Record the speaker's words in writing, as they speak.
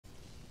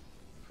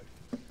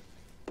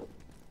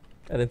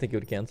I didn't think it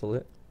would cancel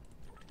it.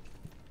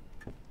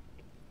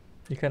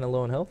 You're kind of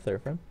low in health there,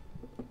 friend.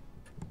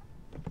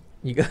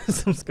 You got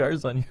some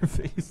scars on your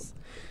face.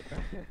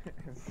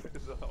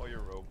 Is that all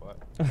your robot?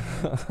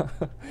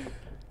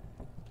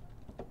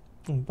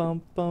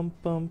 Bum bum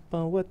bum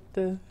bum. What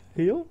the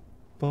hell?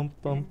 Bum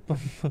bum bum.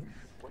 Bum.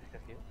 What the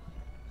hell?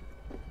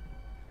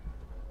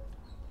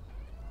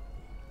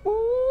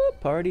 Whoop,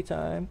 party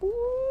time. Whoop.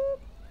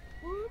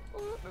 Whoop,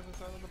 whoop. That's the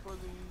sound of the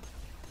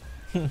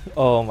fuzzies.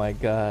 Oh my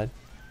god.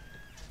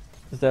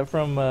 Is that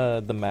from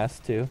The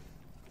Mask too?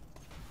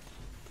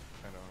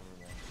 I don't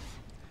remember.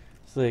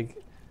 It's like,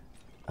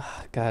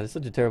 God, it's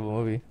such a terrible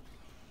movie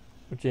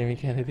with Jamie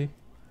Kennedy.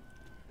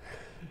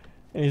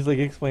 And he's like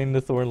explaining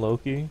to Thor and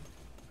Loki.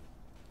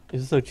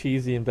 It's so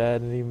cheesy and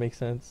bad, and it even makes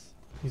sense.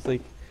 He's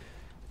like,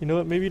 you know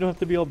what? Maybe you don't have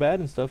to be all bad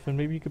and stuff, and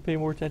maybe you could pay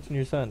more attention to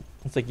your son.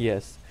 It's like,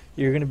 yes,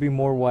 you're gonna be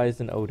more wise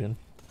than Odin.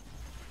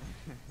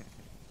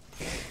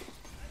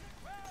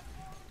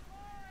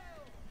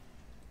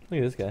 Look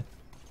at this guy.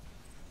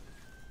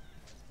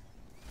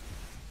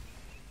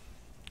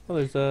 Oh,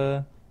 there's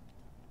a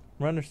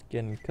runner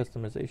skin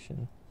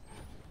customization.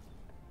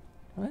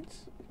 What?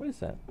 What is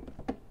that?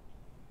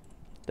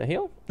 The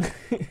hell?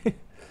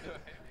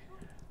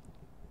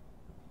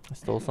 I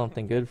stole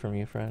something good from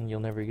you, friend.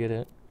 You'll never get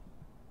it.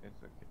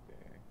 It's okay.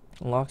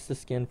 Unlocks the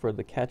skin for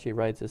the Catch a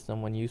Ride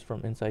system when used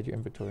from inside your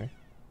inventory.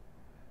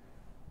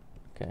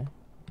 Okay.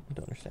 I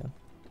don't understand.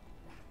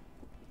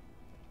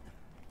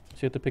 So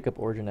you have to pick up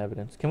origin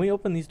evidence. Can we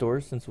open these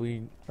doors since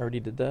we already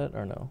did that,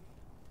 or no?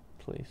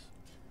 Please.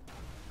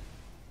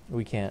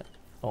 We can't.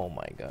 Oh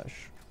my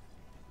gosh.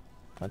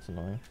 That's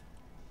annoying.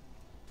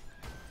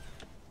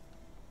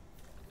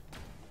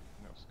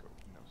 No scope,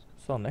 no scope.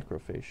 Saw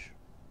necrofish.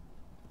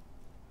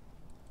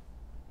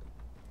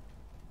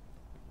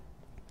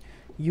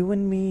 You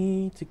and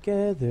me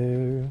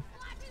together.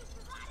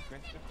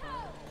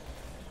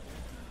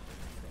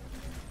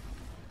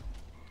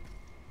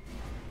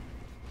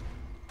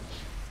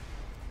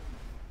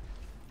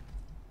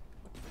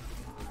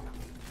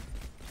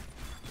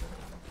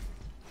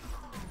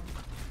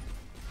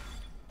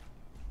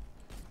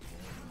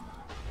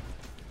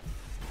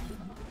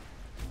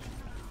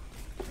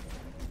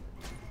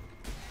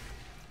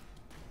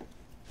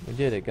 We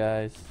did it,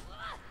 guys.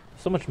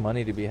 So much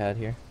money to be had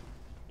here.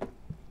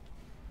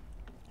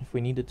 If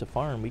we needed to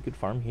farm, we could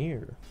farm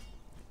here.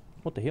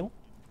 What the hell?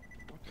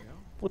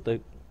 What the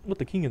hell? What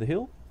the king of the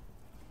hill?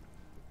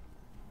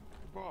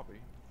 Bobby.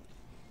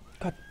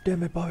 God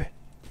damn it, Bobby.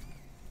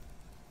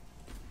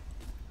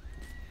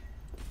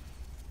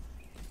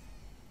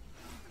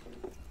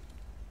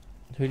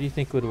 Who do you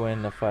think would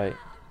win the fight?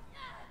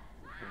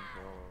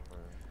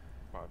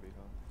 Bobby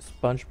Hill.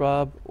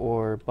 SpongeBob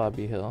or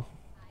Bobby Hill?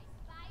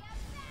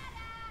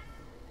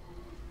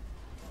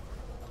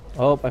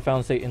 Oh, I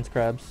found Satan's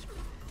crabs.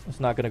 It's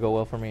not gonna go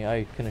well for me.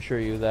 I can assure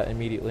you that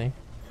immediately.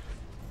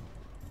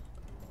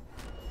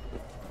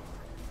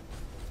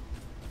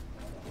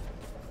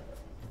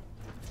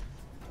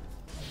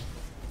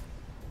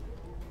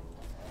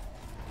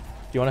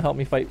 Do you want to help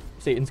me fight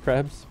Satan's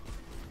crabs?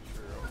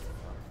 Sure.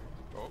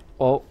 Oh.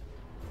 Oh.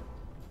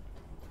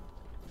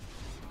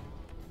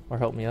 Or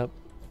help me up.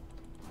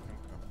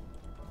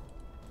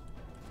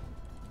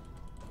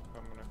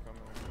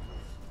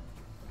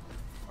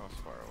 I was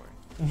far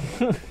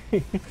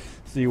away.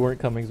 So you weren't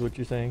coming, is what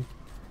you're saying?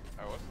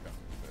 I was coming,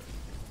 but...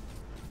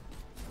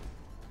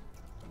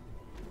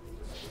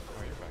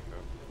 Oh, you're back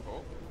up.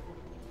 Oh.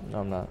 No,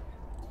 I'm not.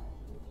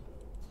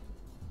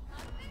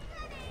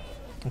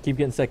 I keep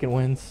getting second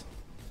wins.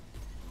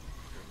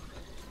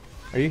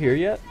 Are you here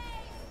yet?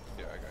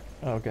 Yeah, I got you.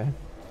 Oh, okay.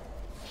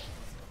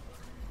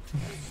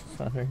 It's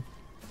not her.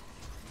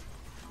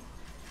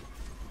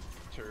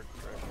 Sure.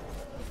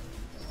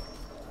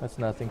 That's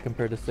nothing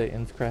compared to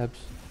Satan's crabs.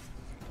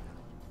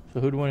 So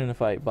who'd win in a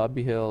fight,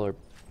 Bobby Hill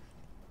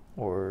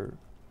or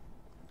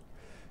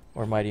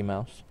Mighty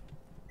Mouse?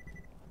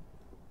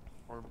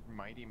 Or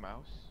Mighty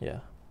Mouse?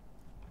 Yeah.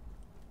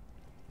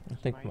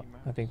 Mighty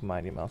I think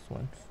Mighty Mouse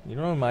wins. You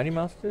know what Mighty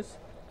Mouse is?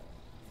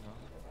 No.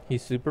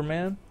 He's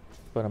Superman,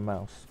 but a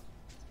mouse.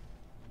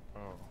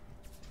 Oh.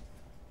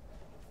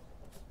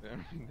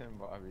 Then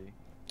Bobby.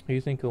 Who do you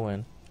think will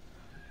win?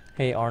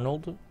 Hey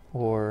Arnold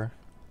or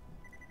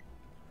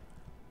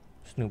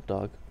Snoop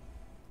Dogg?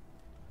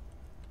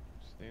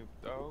 Snoop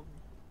Dogg?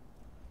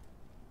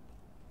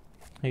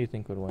 Who do you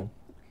think would win?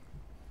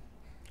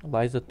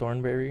 Liza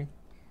Thornberry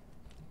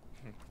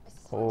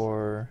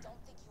or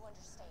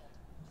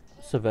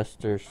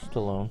Sylvester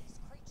Stallone?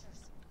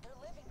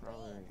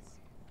 Probably.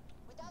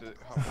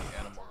 How many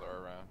animals are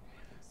around?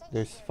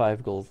 There's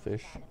 5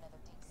 goldfish.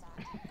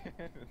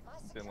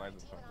 Then Liza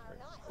Thornberry.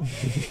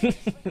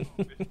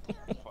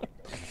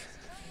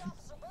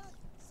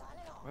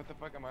 What the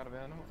fuck? I'm out of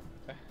ammo?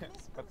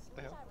 What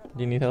the hell?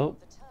 Do you need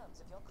help?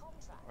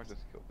 I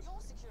just killed it.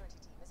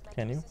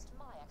 Can you?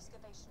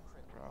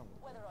 Probably.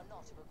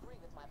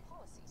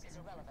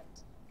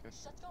 Guess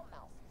so.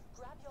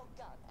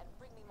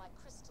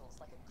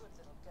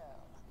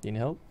 Do you need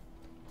help?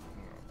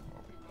 No,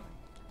 I'll be fine.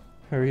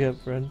 Hurry up,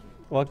 friend.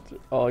 Walk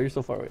through. Oh, you're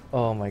so far away.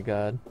 Oh my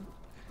god.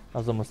 I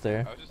was almost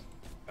there. I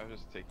was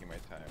just taking my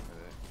time with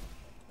it.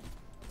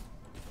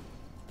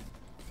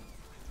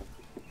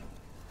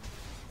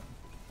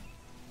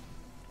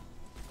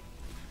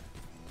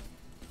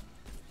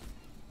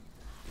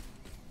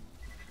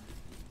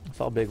 I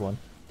saw a big one.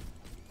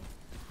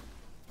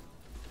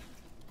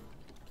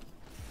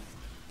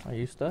 Are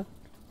you stuck?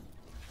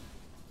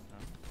 No?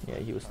 Yeah,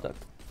 he was stuck.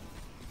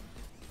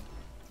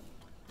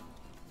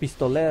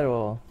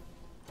 Pistolero.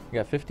 You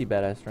got 50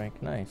 badass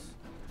rank. Nice.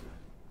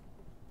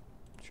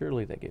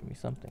 Surely that gave me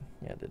something.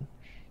 Yeah, it did.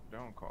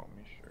 Don't call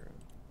me sure.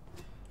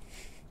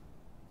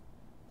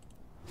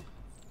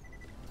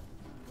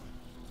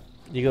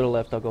 You go to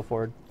left, I'll go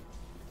forward.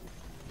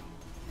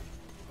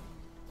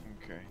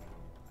 Okay.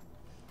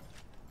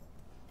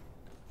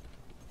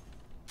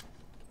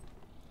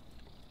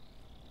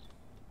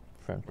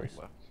 Friend Wait, place.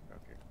 left.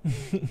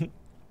 Okay.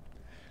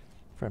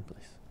 Friend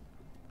place.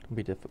 Don't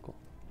be difficult.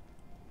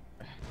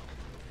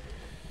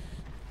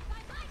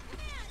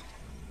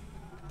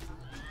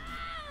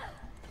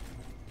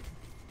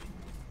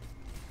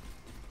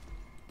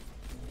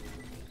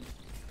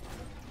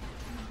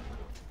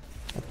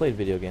 I played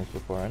video games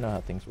before. I know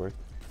how things work.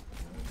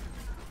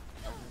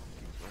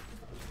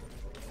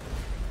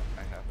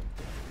 I haven't.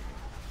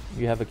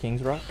 You have a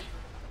King's Rock?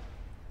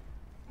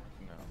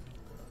 No.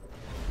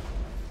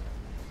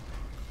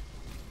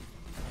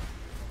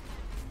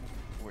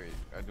 Wait,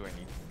 do I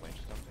need to flinch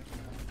something?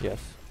 Yes.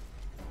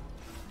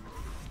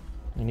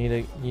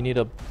 You need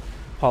a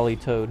poly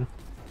toad.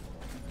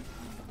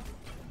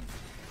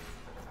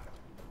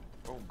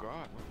 Oh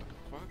god, what the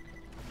fuck?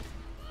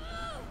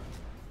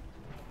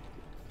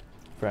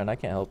 Friend, I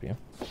can't help you.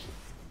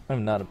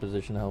 I'm not in a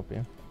position to help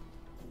you.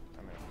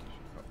 I'm in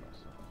a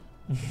position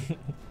to help myself.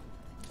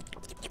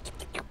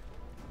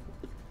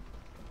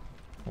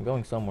 I'm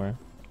going somewhere.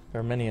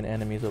 There are many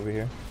enemies over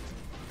here.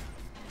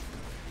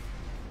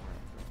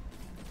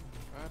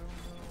 I don't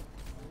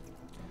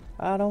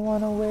know. I don't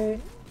wanna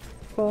wait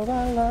for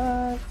our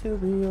lives to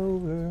be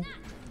over.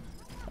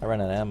 I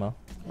ran out of ammo.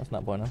 That's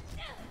not bueno.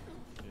 Yeah.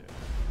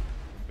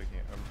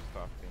 I'm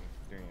stopping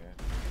doing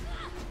it.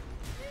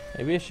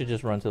 Maybe I should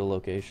just run to the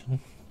location.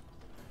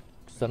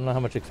 Cause I don't know how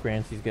much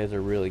experience these guys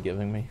are really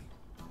giving me.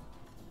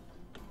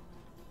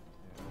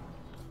 Oh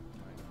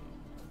my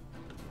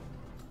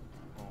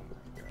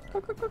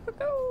god.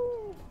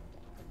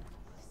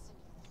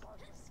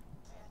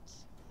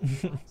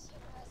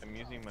 I'm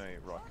using my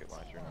rocket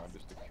launcher now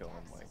just to kill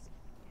him like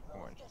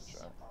one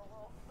shot.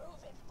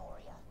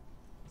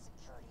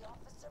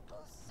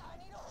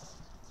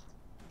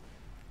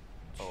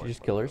 Did Oh, she I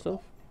just kill fucked up.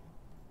 herself?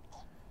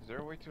 Is there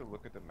a way to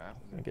look at the map?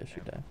 Is I it guess she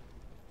M? died.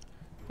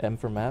 M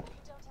for map?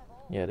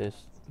 Yeah, it is.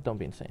 Don't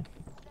be insane.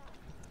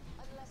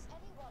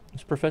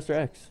 It's Professor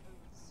X,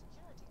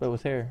 but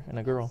with hair and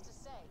a girl,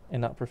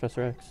 and not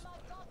Professor X.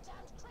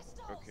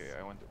 Okay,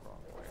 I went the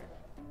wrong way.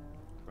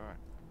 God.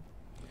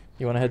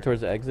 You want to head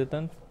towards the exit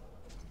then?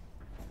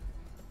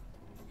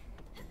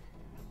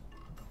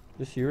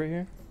 This you right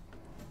here?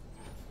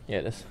 Yeah,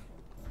 it is.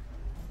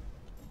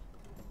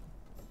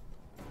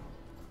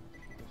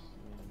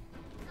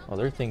 Oh,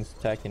 there are things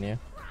attacking you.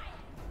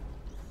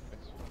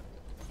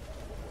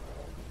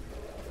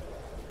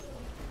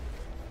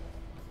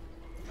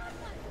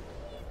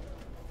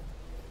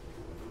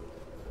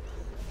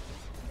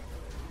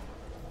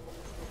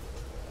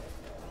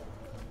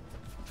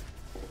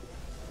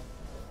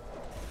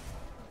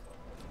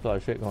 There's a lot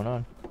of shit going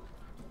on.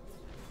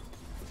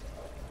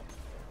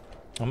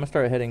 I'm gonna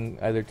start heading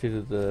either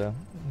to the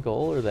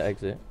goal or the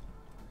exit.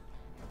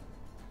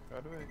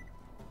 How do I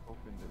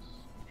open this?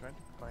 I'm trying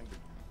to find it.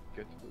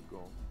 Get to the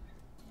goal.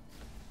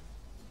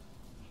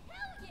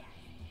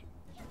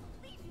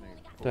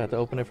 Do I have to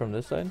open it from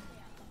this side?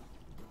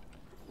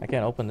 I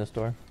can't open this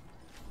door.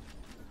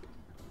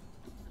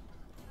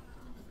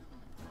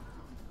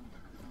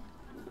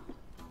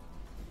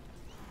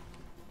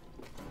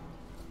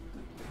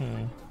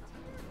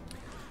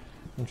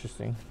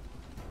 Interesting.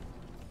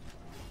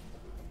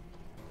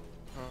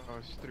 Oh,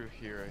 it's through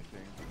here, I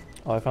think.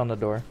 Oh, I found the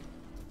door.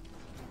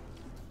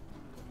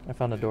 I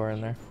found a door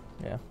in there.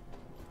 Yeah.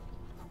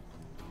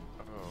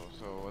 Oh,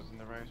 so it wasn't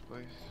the right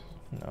place?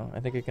 No, I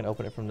think I can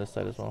open it from this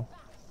side as well.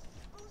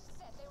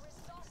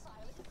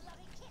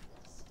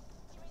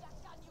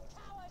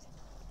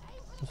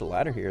 There's a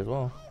ladder here as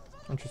well.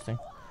 Interesting.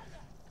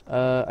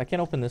 I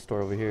can't open this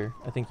door over here.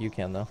 I think you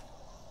can though.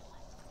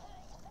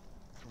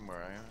 From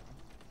where I am?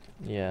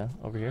 Yeah,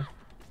 over here.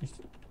 If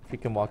you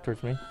can walk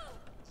towards me.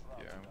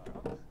 Yeah,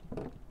 I'm good.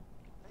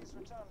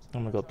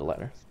 I'm gonna go up the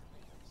ladder.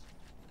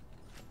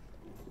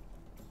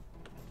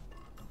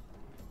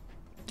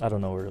 I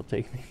don't know where it'll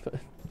take me, but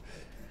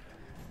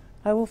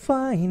I will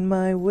find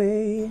my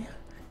way.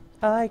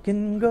 I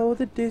can go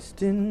the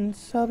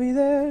distance. I'll be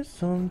there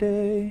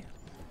someday.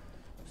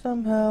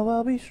 Somehow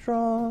I'll be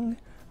strong.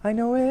 I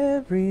know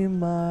every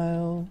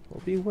mile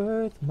will be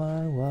worth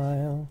my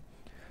while.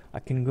 I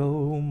can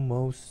go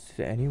most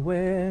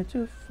anywhere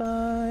to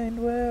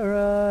find where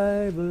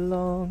I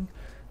belong.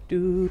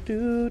 Do,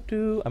 do,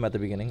 do. I'm at the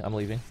beginning. I'm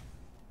leaving.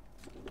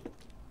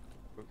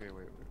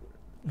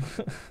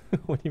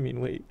 What do you mean,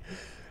 wait?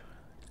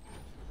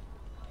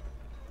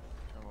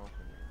 I'm opening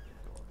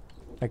the door.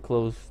 I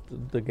closed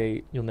the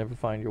gate. You'll never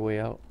find your way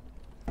out.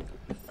 I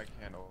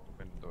can't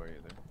open the door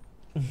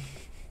either.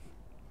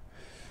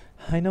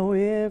 I know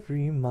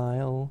every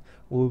mile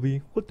will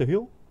be. What the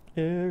hell?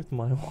 There's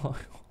my mile.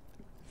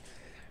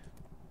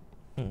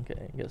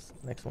 Okay, I guess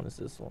next one is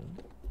this one.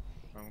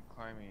 I'm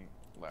climbing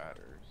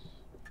ladders.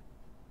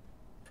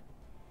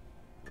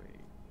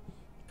 Wait.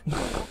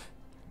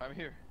 I'm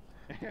here.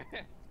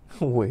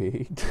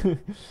 Wait. You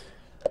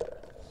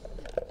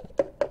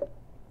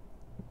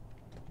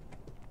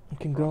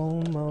can go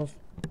almost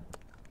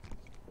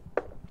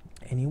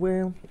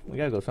anywhere. We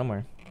gotta go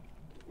somewhere.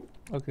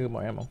 Okay, get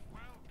more ammo.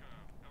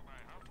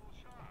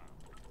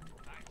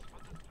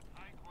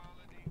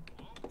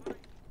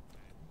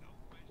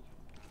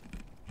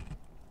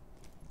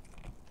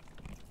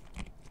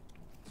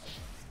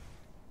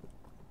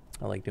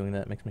 I like doing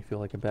that. It makes me feel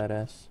like a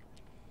badass.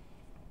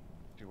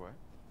 Do what?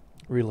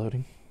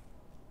 Reloading.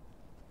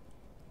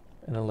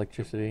 And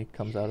electricity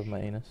comes out of my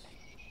anus.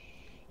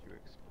 You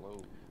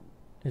explode.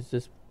 Is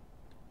this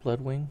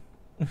Bloodwing?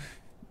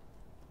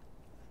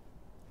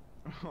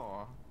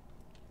 Aw.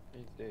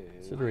 He's dead.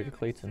 Incinerator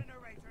Clayton.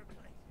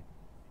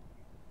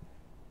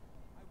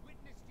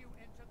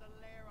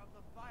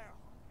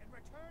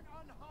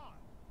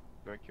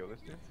 Do I kill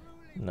this dude?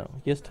 No.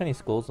 He has tiny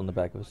skulls on the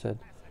back of his head.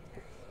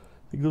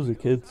 I think those are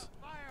kids.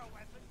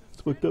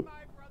 It's fucked up.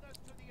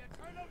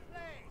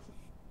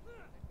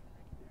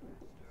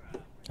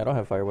 I don't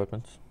have fire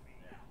weapons.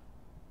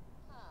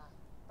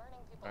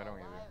 I don't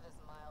either. Is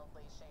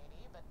mildly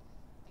shady, but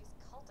these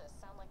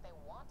cultists sound like they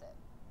want it,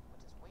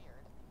 which is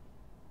weird.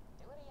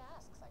 Do what he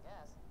asks, I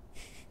guess.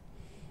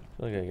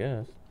 Like, I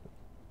guess.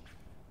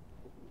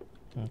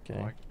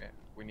 Okay.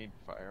 We need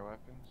fire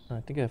weapons.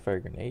 I think I have a fire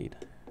grenade.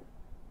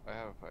 I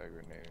have a fire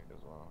grenade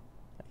as well.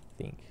 I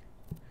think.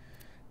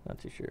 Not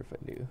too sure if I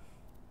do.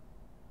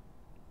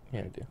 Yeah,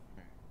 I do.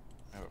 Okay.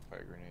 I have a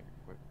fire grenade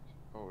equipped.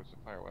 Oh, it's a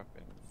fire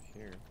weapon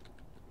here.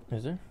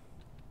 Is there?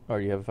 Oh,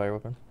 do you have a fire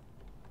weapon?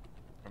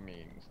 I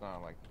mean, it's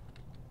not like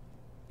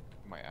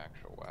my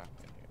actual weapon,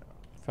 you know.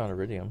 Found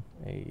iridium.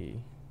 A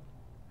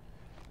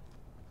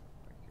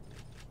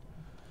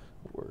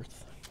Like,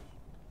 worth.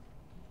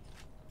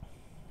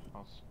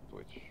 I'll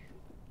switch to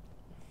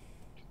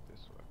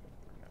this weapon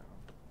for now.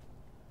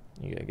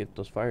 You gotta get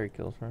those fire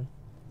kills, right?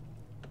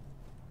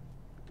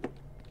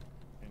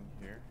 In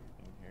here,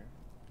 in here.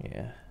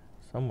 Yeah,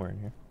 somewhere in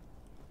here.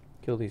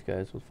 Kill these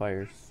guys with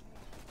fires.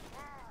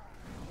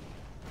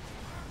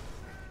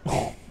 Do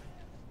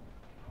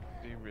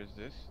you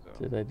resist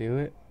though? Did I do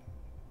it?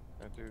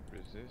 That dude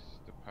resists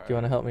the power. Do you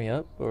want to help me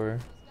up, or?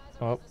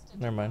 Oh,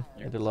 never mind.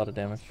 I did a lot of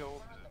damage.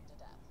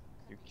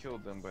 You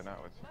killed them, but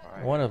not with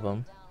fire. One of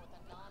them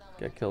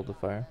got killed with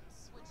fire.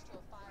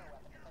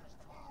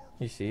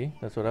 You see?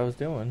 That's what I was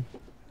doing.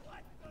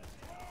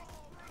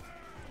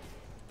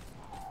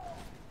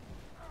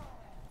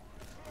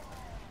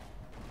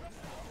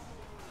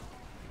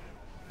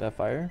 That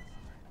fire?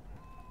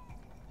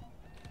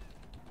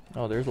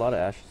 Oh, there's a lot of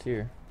ashes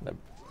here.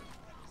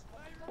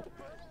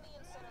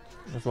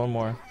 There's one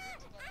more.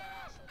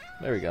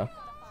 There we go.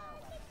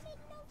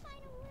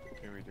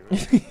 Here we do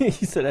it.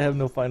 He said I have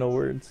no final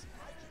words.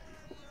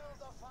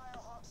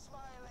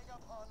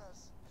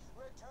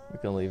 We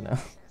can leave now.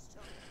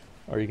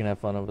 Or you can have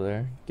fun over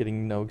there,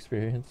 getting no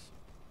experience.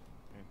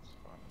 It's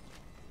fun.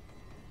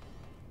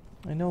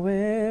 I know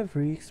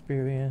every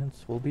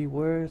experience will be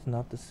worth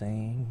not the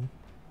same.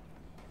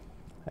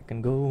 I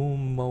can go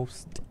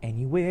most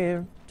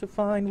anywhere to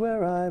find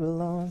where I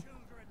belong.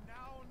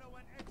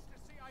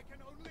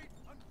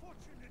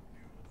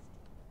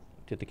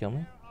 Did they kill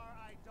me?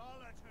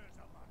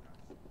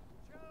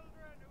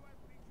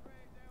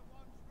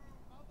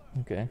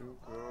 Okay.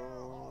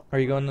 Are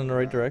you going in the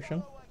right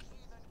direction?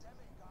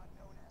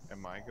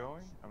 Am I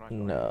going? I'm not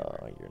going.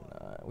 No, you're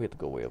not. We have to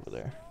go way over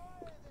there.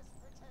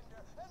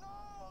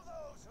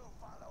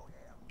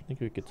 I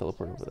think we could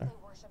teleport over there.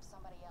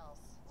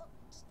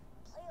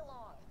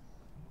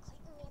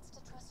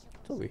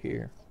 It's over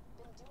here.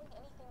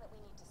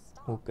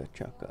 Oka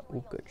chaka,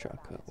 oka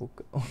chaka,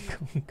 oka oka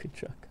oka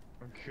chaka.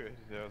 I'm good.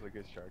 That was a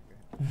good shark.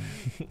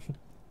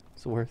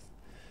 It's worth.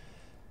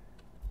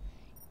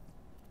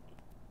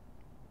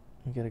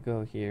 We gotta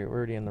go here. We're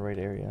already in the right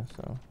area,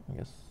 so I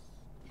guess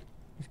we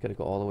just gotta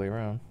go all the way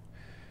around.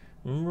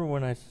 Remember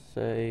when I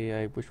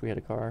say I wish we had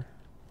a car?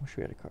 Wish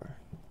we had a car.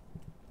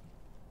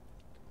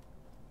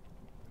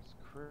 It's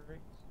crazy.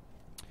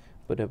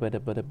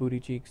 Bada booty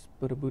cheeks,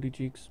 bada booty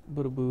cheeks,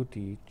 bada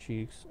booty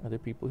cheeks. Are there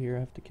people here I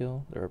have to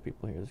kill? There are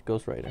people here. There's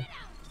Ghost Rider.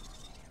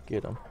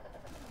 Get him.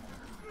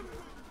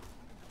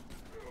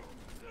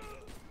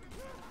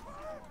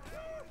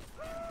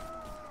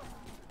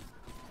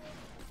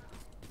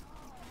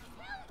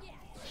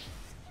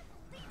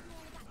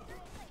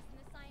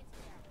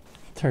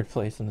 Third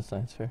place in the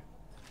science fair.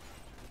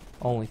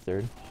 Only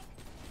third.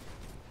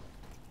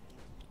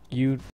 You